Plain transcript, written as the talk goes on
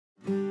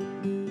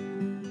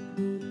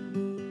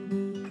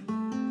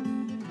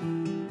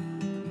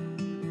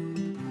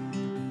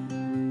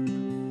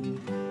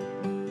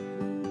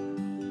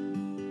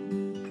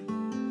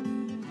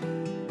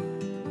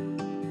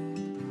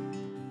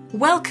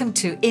Welcome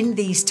to In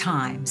These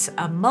Times,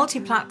 a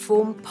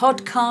multi-platform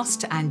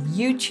podcast and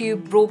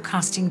YouTube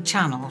broadcasting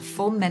channel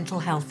for mental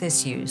health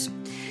issues.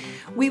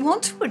 We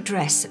want to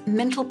address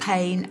mental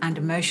pain and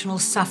emotional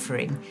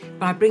suffering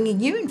by bringing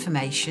you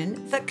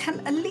information that can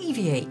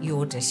alleviate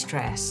your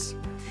distress.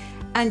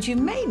 And you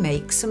may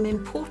make some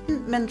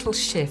important mental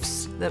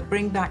shifts that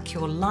bring back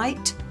your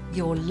light,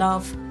 your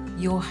love,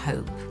 your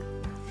hope.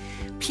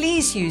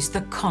 Please use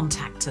the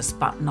Contact Us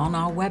button on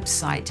our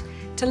website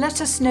to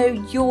let us know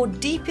your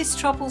deepest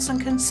troubles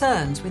and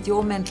concerns with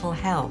your mental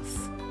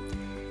health.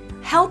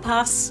 Help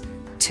us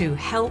to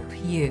help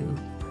you.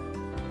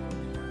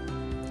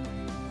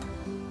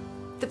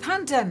 The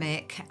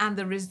pandemic and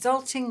the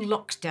resulting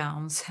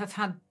lockdowns have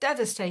had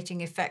devastating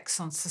effects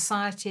on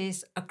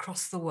societies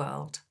across the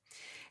world.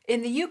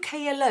 In the UK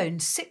alone,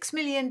 6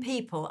 million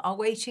people are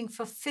waiting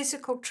for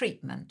physical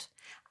treatment,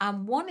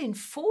 and 1 in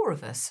 4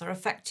 of us are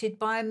affected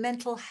by a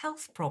mental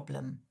health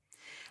problem.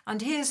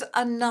 And here's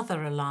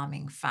another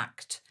alarming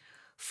fact.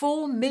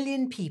 4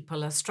 million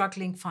people are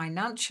struggling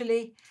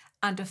financially,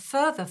 and a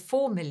further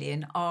 4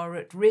 million are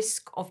at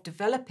risk of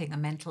developing a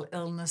mental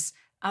illness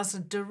as a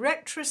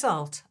direct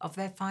result of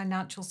their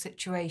financial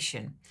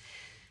situation.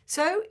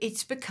 So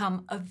it's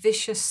become a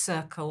vicious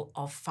circle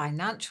of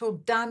financial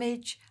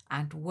damage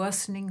and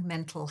worsening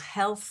mental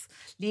health,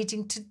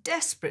 leading to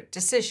desperate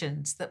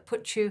decisions that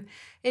put you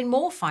in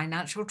more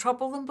financial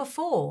trouble than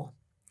before.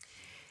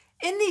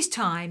 In these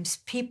times,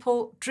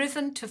 people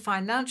driven to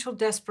financial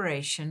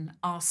desperation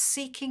are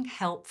seeking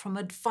help from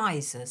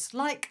advisors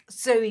like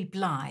Zoe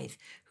Blyth,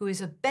 who is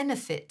a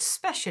benefit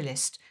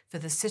specialist for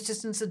the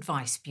Citizens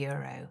Advice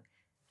Bureau.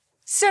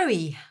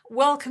 Zoe,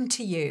 welcome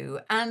to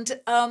you.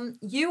 And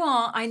you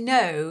are, I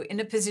know,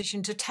 in a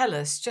position to tell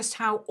us just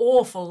how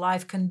awful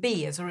life can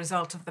be as a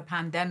result of the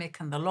pandemic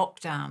and the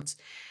lockdowns,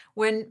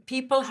 when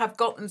people have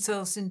got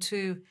themselves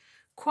into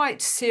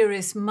quite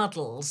serious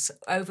muddles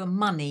over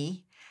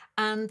money,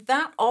 and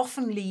that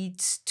often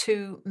leads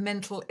to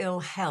mental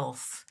ill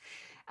health.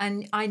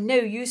 And I know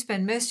you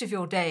spend most of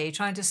your day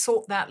trying to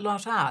sort that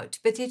lot out,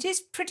 but it is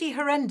pretty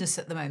horrendous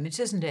at the moment,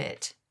 isn't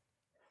it?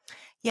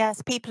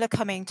 Yes, people are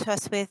coming to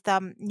us with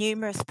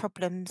numerous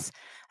problems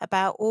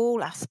about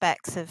all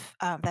aspects of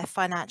their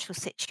financial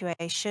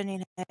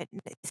situation.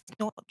 It's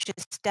not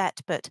just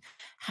debt, but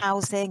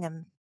housing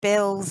and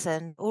bills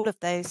and all of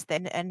those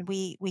things. And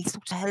we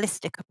sort of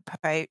holistic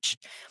approach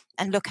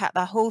and look at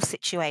the whole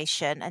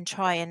situation and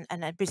try and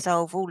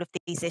resolve all of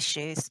these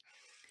issues.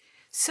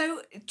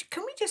 So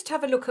can we just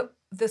have a look at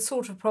the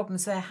sort of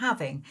problems they're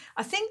having?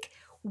 I think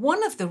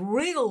one of the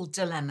real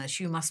dilemmas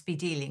you must be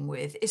dealing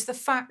with is the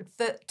fact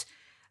that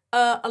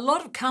a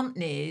lot of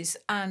companies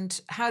and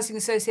housing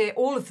associations,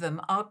 all of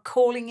them are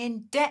calling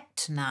in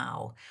debt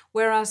now,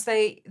 whereas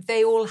they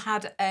all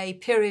had a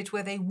period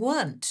where they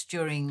weren't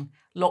during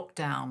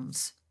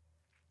lockdowns.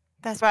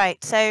 That's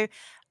right. So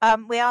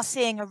we are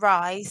seeing a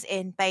rise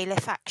in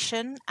bailiff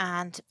action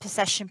and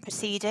possession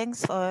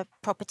proceedings for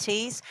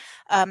properties.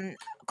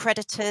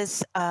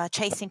 Creditors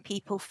chasing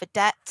people for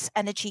debts,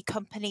 energy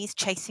companies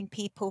chasing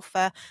people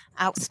for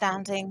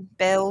outstanding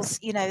bills.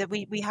 You know,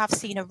 we have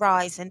seen a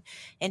rise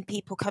in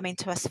people coming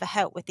to us for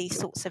help with these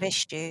sorts of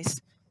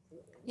issues.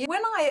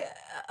 When I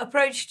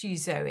approached you,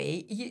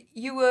 Zoe,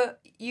 you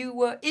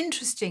were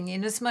interesting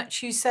in as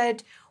much you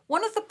said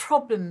one of the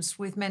problems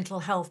with mental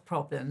health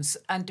problems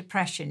and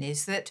depression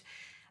is that,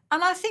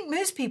 and I think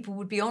most people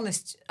would be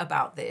honest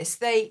about this,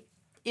 they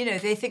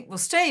think we'll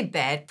stay in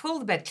bed, pull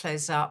the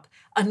bedclothes up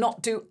and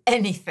not do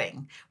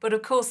anything. But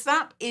of course,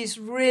 that is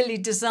really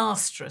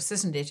disastrous,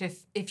 isn't it,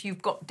 if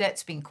you've got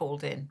debts being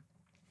called in?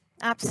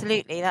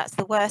 Absolutely, that's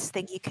the worst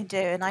thing you can do.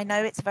 And I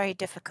know it's very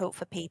difficult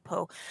for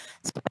people,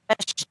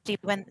 especially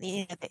when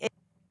it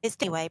is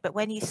anyway. But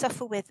when you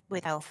suffer with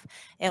health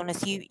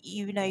illness,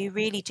 you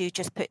really do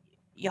just put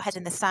your head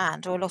in the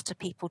sand, or a lot of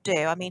people do.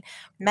 I mean,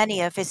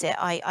 many a visit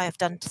I have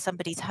done to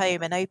somebody's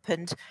home and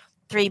opened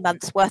 3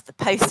 months worth of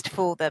post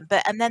for them.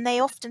 And then they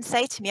often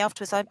say to me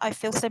afterwards, I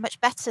feel so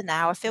much better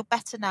now. I feel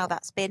better now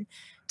that's been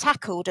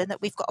tackled and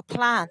that we've got a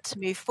plan to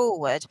move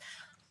forward.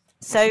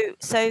 So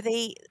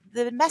the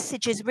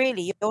message is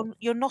really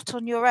you're not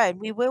on your own.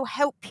 We will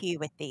help you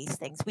with these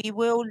things. We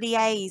will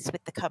liaise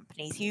with the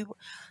companies.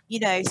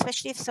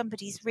 Especially if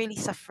somebody's really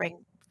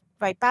suffering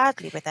very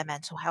badly with their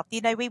mental health,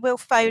 we will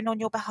phone on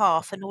your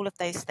behalf and all of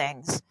those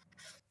things.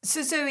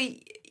 So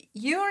Zoe,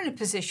 you're in a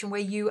position where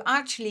you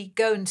actually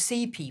go and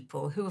see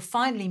people who have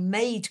finally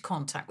made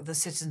contact with the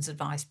Citizens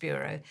Advice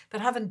Bureau but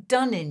haven't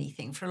done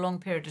anything for a long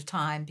period of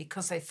time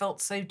because they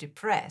felt so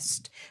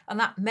depressed. And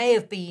that may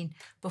have been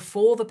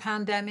before the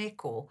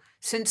pandemic or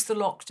since the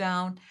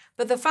lockdown.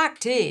 But the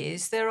fact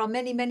is there are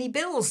many, many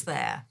bills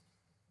there.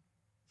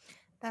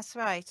 That's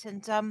right.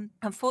 And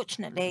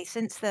unfortunately,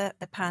 since the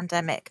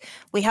pandemic,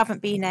 we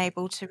haven't been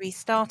able to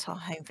restart our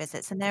home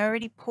visits, and they're a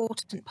really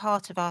important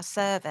part of our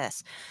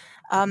service.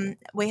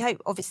 We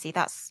hope, obviously,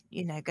 that's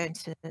going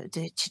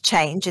to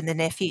change in the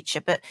near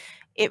future, but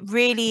it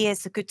really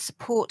is a good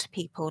support to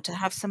people to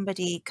have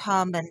somebody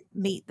come and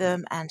meet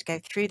them and go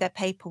through their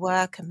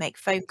paperwork and make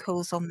phone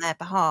calls on their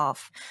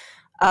behalf,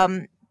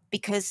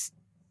 because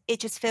it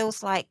just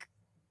feels like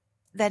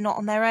they're not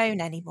on their own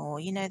anymore.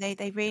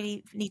 They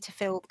really need to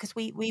feel, because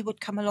we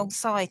would come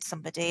alongside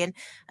somebody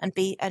and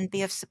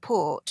be of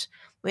support.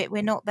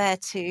 We're not there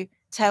to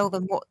tell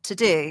them what to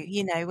do.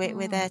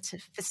 We're there to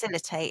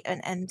facilitate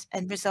and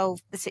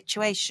resolve the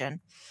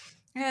situation.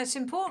 Yeah, it's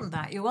important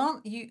that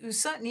you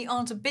certainly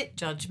aren't a bit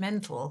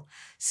judgmental.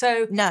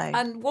 So, No.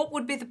 and what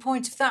would be the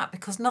point of that?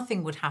 Because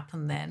nothing would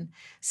happen then.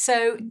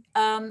 So,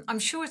 I'm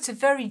sure it's a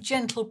very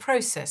gentle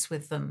process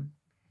with them.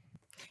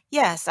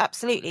 Yes,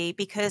 absolutely,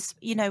 because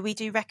we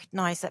do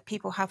recognize that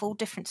people have all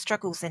different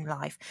struggles in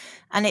life,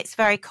 and it's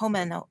very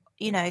common,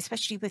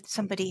 especially with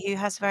somebody who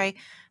has very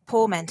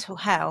poor mental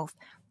health.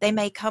 They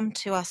may come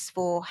to us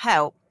for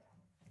help,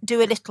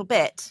 do a little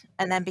bit,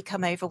 and then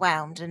become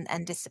overwhelmed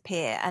and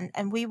disappear,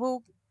 and we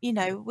will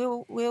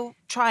we'll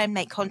try and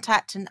make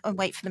contact and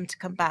wait for them to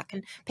come back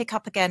and pick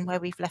up again where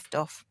we've left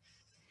off.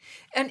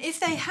 And if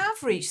they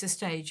have reached the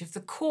stage of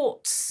the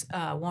courts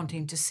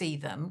wanting to see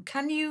them,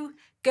 can you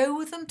go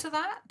with them to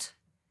that?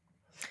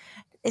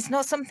 It's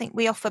not something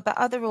we offer, but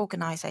other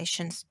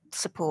organizations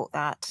support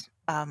that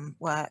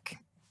work. So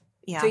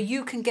Yeah.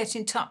 you can get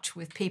in touch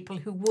with people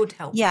who would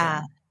help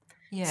Yeah.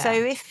 them. So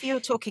Yeah. if you're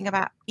talking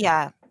about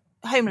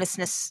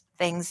homelessness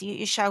things,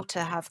 you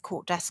shelter have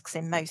court desks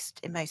in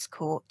most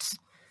courts.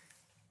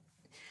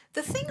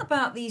 The thing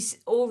about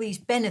all these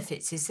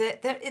benefits is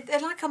that they're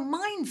like a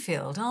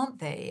minefield, aren't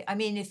they? I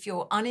mean, if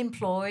you're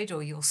unemployed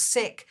or you're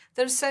sick,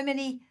 there are so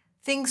many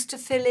things to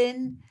fill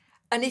in.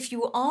 And if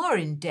you are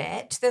in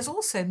debt, there's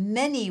also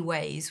many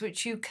ways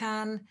which you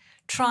can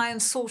try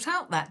and sort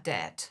out that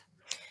debt.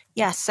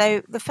 Yes,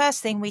 so the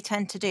first thing we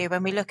tend to do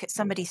when we look at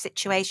somebody's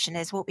situation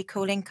is what we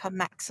call income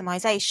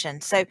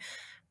maximization. So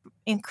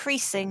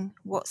increasing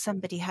what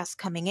somebody has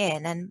coming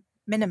in and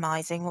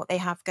minimizing what they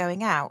have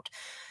going out.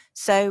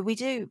 So we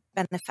do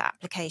benefit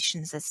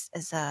applications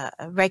as a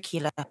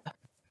regular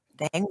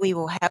thing. We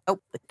will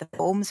help with the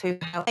forms, we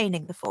will help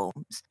training the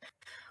forms.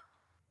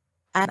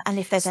 And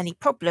if there's any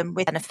problem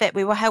with benefit,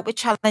 we will help with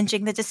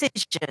challenging the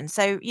decision.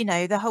 So,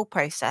 the whole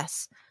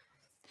process.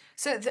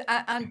 So,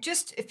 and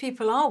just if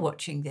people are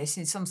watching this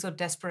in some sort of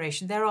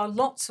desperation, there are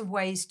lots of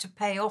ways to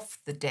pay off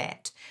the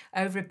debt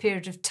over a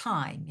period of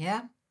time,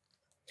 yeah?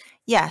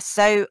 Yeah,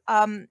 so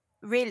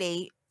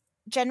really,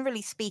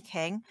 generally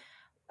speaking,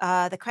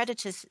 the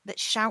creditors that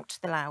shout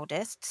the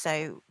loudest,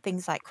 so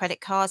things like credit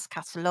cards,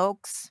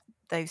 catalogues,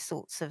 those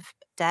sorts of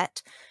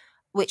debt,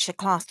 which are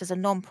classed as a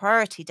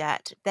non-priority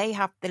debt, they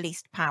have the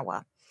least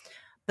power.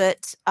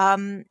 But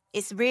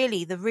it's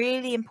really the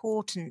really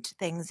important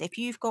things. If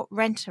you've got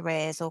rent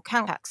arrears or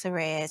council tax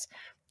arrears,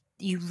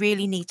 you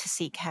really need to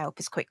seek help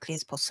as quickly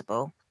as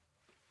possible.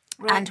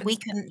 Right. And we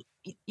can,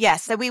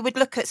 yes, so we would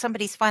look at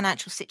somebody's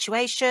financial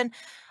situation.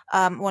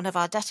 One of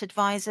our debt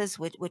advisors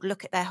would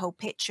look at their whole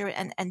picture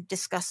and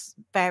discuss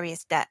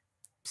various debt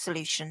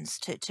solutions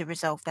to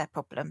resolve their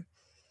problem.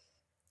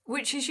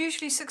 Which is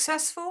usually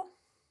successful?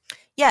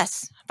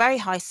 Yes, very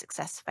high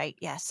success rate.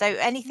 Yes. So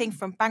anything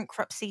from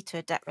bankruptcy to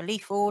a debt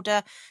relief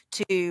order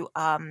to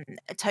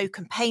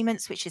token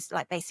payments, which is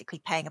like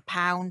basically paying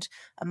 £1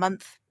 a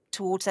month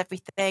towards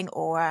everything,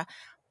 or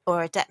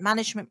a debt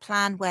management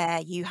plan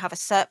where you have a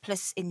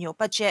surplus in your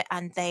budget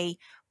and they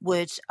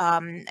would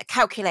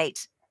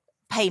calculate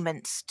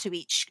payments to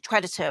each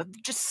creditor,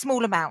 just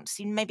small amounts,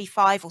 maybe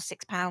 £5 or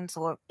 £6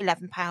 or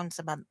 £11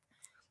 a month,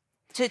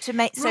 to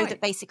make so that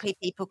Right. basically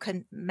people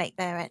can make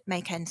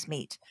ends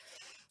meet.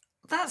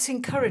 That's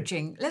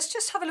encouraging. Let's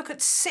just have a look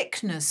at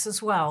sickness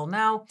as well.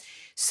 Now,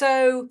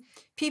 so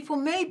people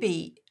may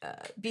be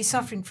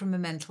suffering from a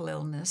mental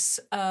illness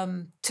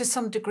to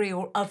some degree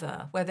or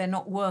other where they're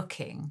not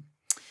working.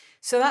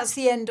 So that's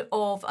the end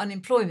of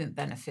unemployment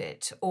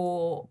benefit.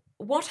 Or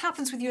what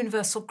happens with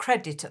universal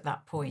credit at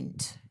that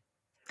point?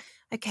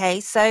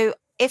 Okay, so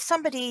if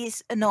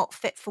somebody's not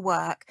fit for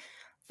work,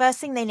 first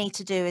thing they need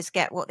to do is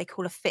get what they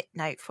call a fit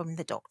note from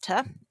the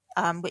doctor,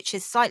 which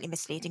is slightly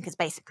misleading because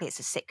basically it's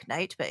a sick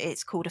note, but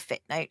it's called a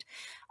fit note.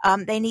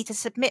 They need to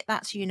submit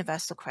that to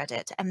Universal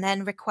Credit and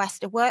then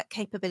request a work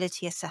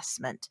capability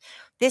assessment.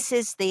 This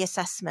is the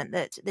assessment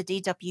that the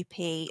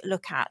DWP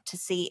look at to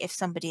see if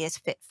somebody is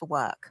fit for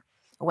work,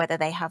 or whether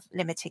they have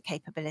limited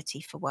capability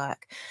for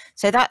work.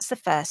 So that's the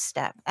first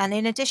step. And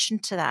in addition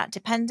to that,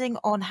 depending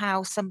on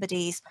how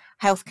somebody's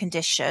health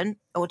condition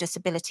or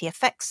disability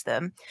affects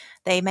them,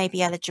 they may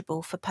be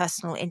eligible for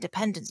personal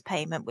independence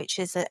payment, which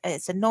is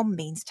a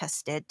non-means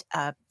tested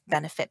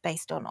benefit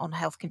based on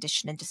health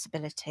condition and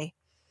disability.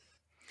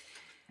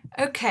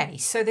 Okay,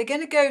 so they're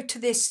going to go to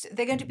this,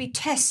 they're going to be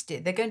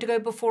tested. They're going to go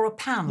before a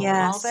panel,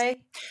 are Yes.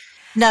 they?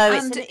 No,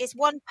 And it's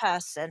one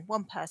person.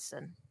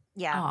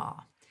 Yeah.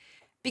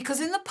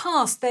 because in the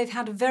past they've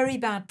had a very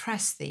bad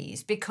press,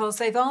 these, because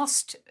they've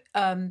asked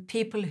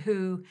people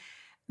who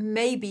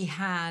maybe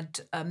had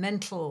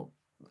mental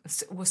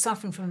were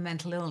suffering from a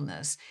mental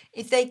illness,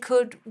 if they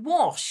could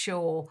wash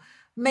or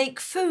make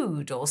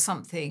food or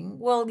something,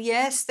 well,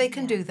 yes, they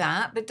can do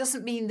that, but it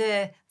doesn't mean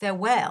they're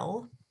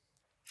well.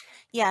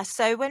 Yeah,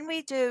 so when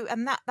we do,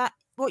 and that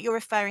what you're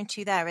referring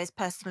to there is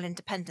personal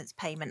independence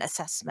payment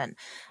assessment.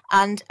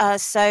 And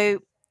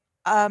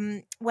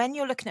when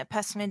you're looking at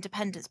personal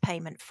independence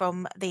payment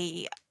from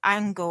the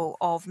angle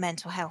of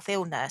mental health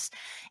illness,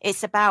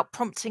 it's about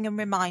prompting and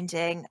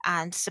reminding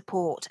and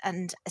support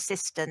and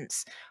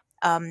assistance,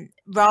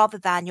 rather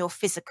than your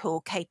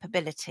physical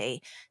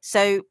capability.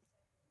 So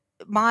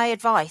my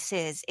advice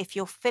is, if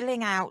you're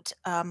filling out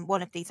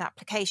one of these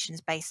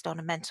applications based on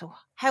a mental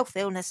health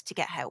illness, to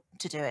get help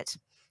to do it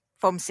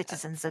from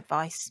Citizens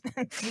Advice.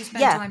 You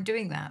spend Yeah, time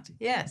doing that,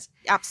 yes.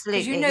 Because you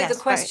absolutely. know the Yes,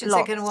 very questions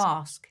they're going to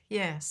lots. ask,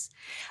 yes.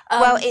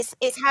 Well,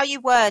 it's how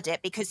you word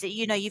it, because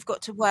you've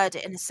got to word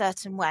it in a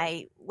certain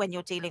way when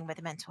you're dealing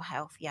with mental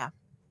health. Yeah.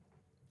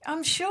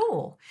 I'm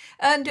sure.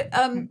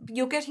 And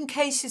you're getting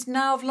cases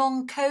now of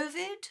long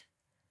COVID?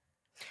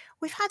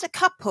 We've had a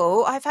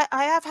couple. I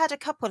have had a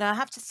couple, and I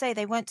have to say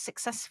they weren't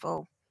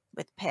successful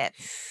with PIP.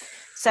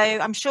 So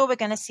I'm sure we're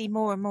going to see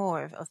more and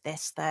more of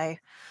this, though.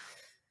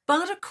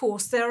 But of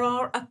course, there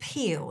are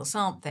appeals,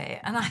 aren't there?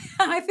 And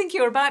I think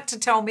you're about to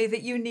tell me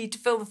that you need to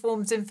fill the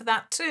forms in for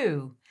that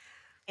too.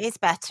 It is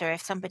better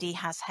if somebody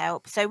has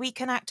help. So we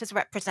can act as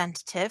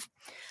representative,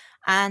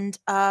 and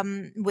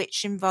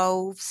which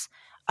involves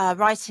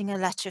writing a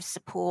letter of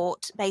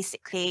support,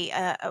 basically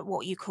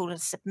what you call a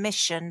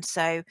submission.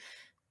 So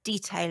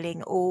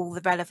detailing all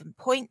the relevant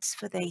points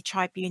for the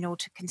tribunal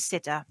to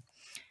consider.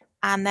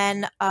 And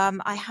then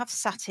I have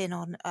sat in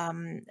on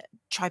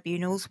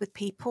tribunals with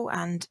people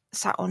and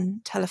sat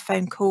on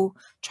telephone call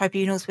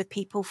tribunals with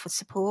people for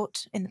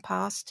support in the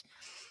past.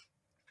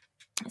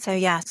 So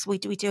yes, we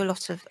do a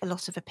lot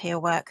of appeal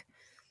work.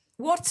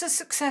 What's a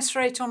success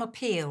rate on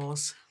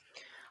appeals?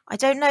 I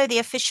don't know the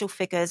official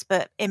figures,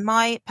 but in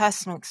my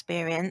personal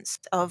experience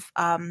of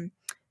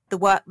the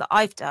work that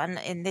I've done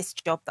in this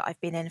job that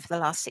I've been in for the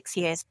last 6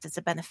 years as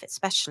a benefit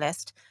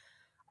specialist,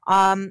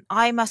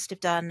 I must have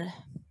done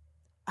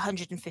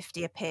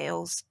 150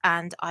 appeals,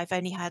 and I've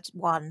only had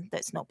one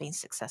that's not been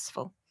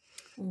successful.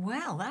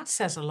 Well, that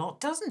says a lot,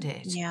 doesn't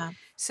it? Yeah.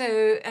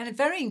 So, and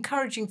very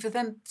encouraging for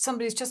them,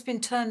 somebody who's just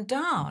been turned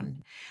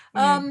down.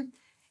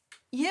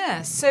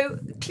 Yeah, so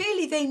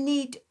clearly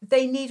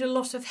they need a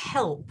lot of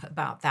help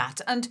about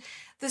that. And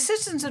the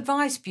Citizens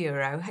Advice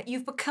Bureau,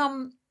 you've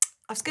become,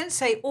 I was going to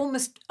say,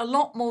 almost a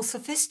lot more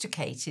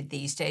sophisticated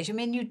these days. I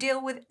mean, you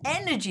deal with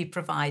energy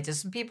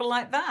providers and people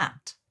like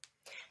that.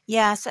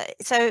 Yeah,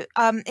 so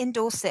in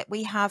Dorset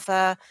we have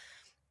a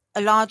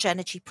large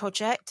energy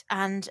project,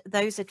 and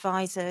those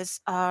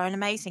advisors are an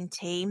amazing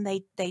team.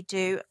 They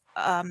do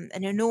an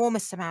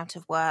enormous amount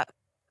of work.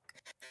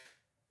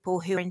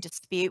 People who are in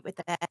dispute with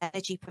their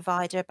energy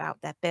provider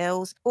about their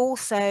bills,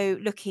 also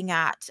looking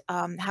at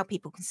how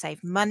people can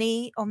save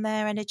money on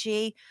their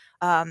energy.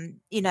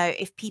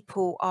 If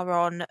people are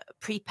on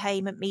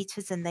prepayment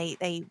meters and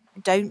they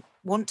don't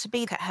want to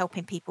be, at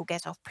helping people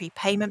get off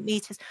prepayment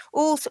meters,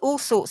 all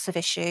sorts of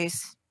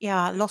issues.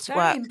 Yeah, a lot of Very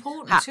work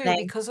important too,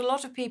 happening. because a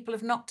lot of people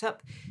have knocked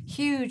up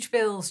huge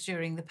bills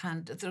during the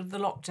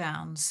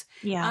lockdowns,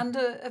 Yeah. and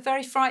are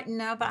very frightened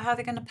now about how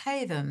they're going to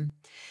pay them.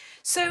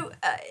 So,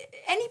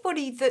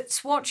 anybody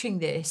that's watching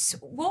this,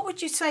 what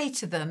would you say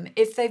to them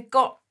if they've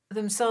got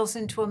themselves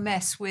into a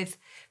mess with,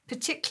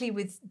 particularly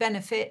with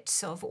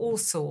benefits of all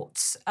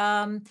sorts?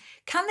 Can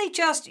they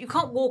you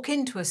can't walk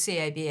into a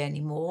CAB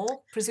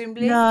anymore,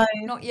 presumably? No,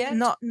 Not yet?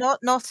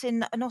 not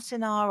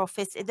in our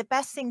office. The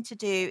best thing to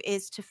do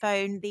is to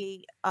phone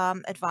the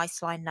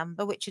advice line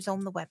number, which is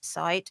on the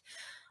website.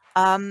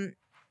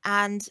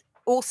 And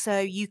also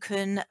you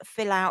can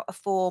fill out a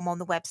form on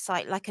the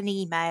website, like an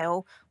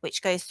email,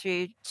 which goes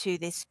through to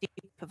this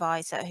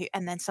supervisor,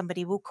 and then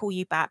somebody will call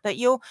you back. But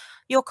you're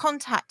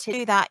contacted to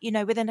do that,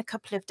 within a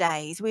couple of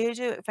days. We will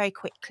do it very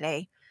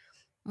quickly.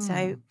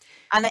 So,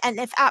 and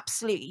if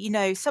absolutely,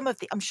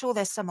 I'm sure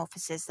there's some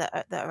offices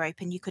that are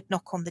open. You could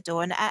knock on the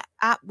door, and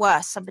at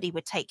worst, somebody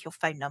would take your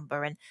phone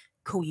number and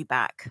call you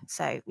back.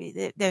 So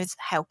there's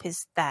help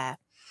is there.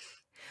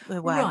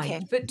 We're working.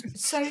 Right, but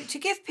so to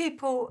give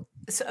people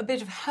a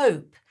bit of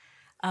hope,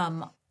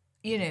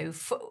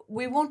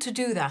 we want to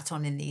do that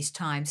in these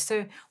times.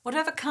 So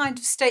whatever kind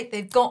of state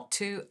they've got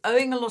to,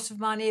 owing a lot of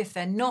money, if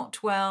they're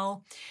not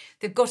well,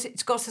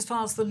 it's got as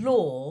far as the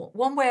law,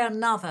 one way or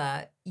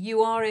another,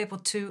 you are able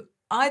to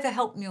either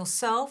help them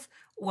yourselves,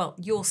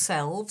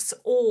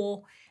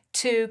 or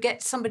to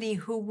get somebody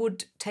who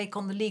would take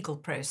on the legal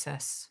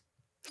process.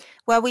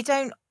 Well, we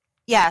don't.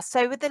 Yeah,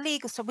 so with the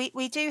legal, so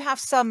we do have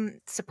some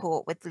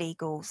support with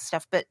legal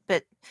stuff, but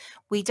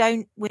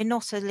we're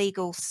not a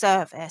legal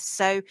service.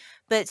 So,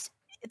 but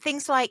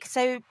things like,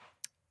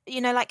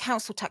 like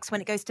council tax,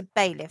 when it goes to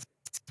bailiffs,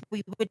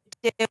 we would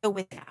deal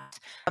with that.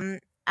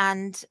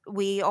 And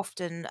we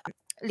often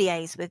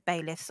liaise with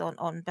bailiffs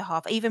on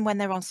behalf, even when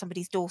they're on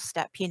somebody's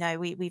doorstep. You know,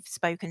 we've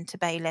spoken to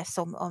bailiffs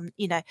on,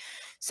 you know,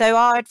 so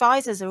our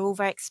advisors are all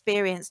very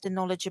experienced and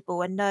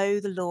knowledgeable and know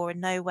the law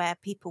and know where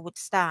people would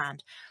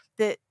stand.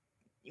 That,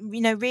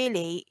 you know,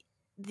 really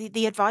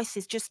the advice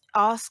is just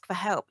ask for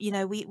help. You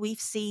know, we've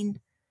seen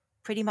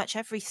pretty much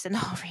every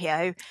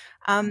scenario,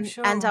 I'm and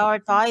sure. our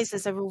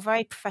advisors are all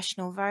very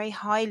professional, very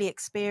highly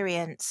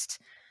experienced,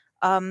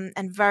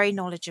 and very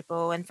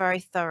knowledgeable and very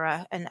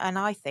thorough, and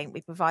I think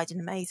we provide an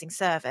amazing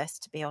service,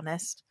 to be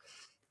honest.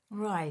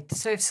 Right.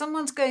 So if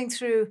someone's going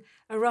through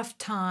a rough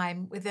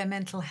time with their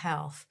mental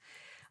health,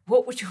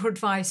 what would your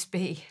advice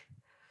be?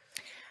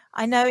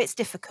 I know it's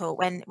difficult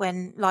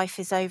when life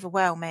is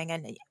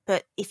overwhelming,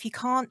 but if you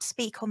can't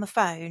speak on the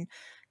phone,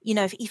 you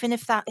know, even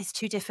if that is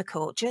too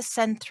difficult, just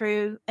send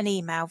through an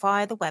email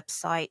via the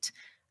website,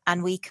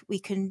 and we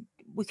can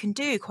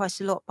do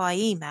quite a lot by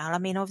email. I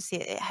mean,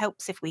 obviously it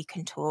helps if we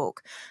can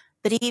talk,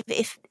 but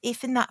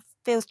if in that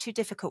feels too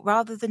difficult,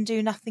 rather than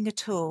do nothing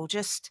at all,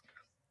 just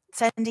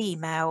send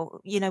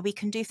email. You know, we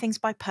can do things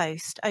by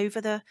post,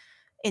 over the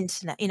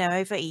internet, you know,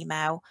 over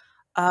email.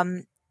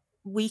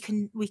 We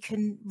can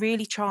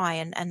really try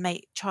and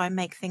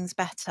make things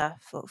better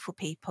for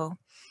people.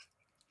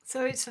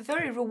 So it's a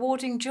very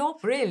rewarding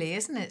job, really,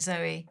 isn't it,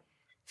 Zoe?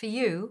 For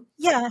you?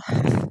 Yeah.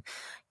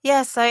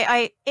 Yeah, so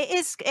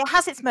it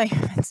has its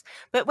moments,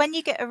 but when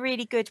you get a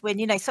really good win,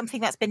 you know,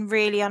 something that's been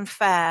really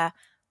unfair,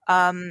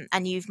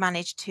 and you've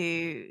managed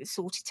to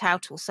sort it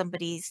out, or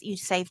you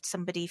saved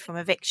somebody from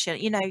eviction,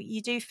 you know,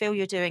 you do feel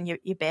you're doing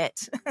your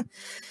bit.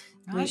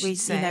 I should You know,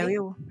 say. we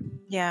all,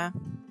 yeah.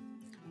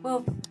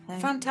 Well,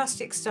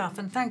 fantastic stuff,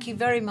 and thank you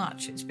very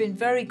much. It's been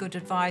very good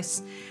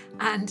advice,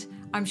 and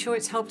I'm sure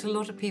it's helped a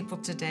lot of people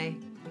today.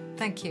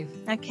 Thank you.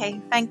 Okay,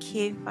 thank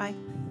you. Bye.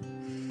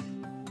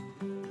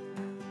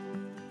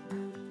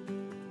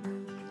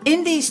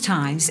 In These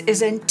Times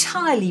is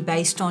entirely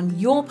based on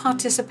your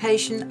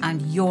participation and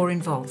your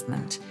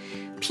involvement.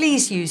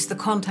 Please use the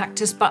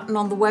Contact Us button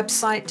on the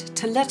website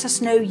to let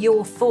us know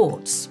your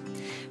thoughts.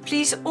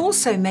 Please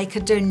also make a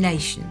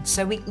donation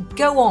so we can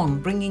go on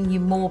bringing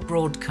you more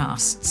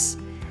broadcasts.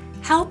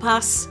 Help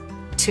us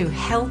to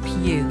help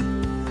you.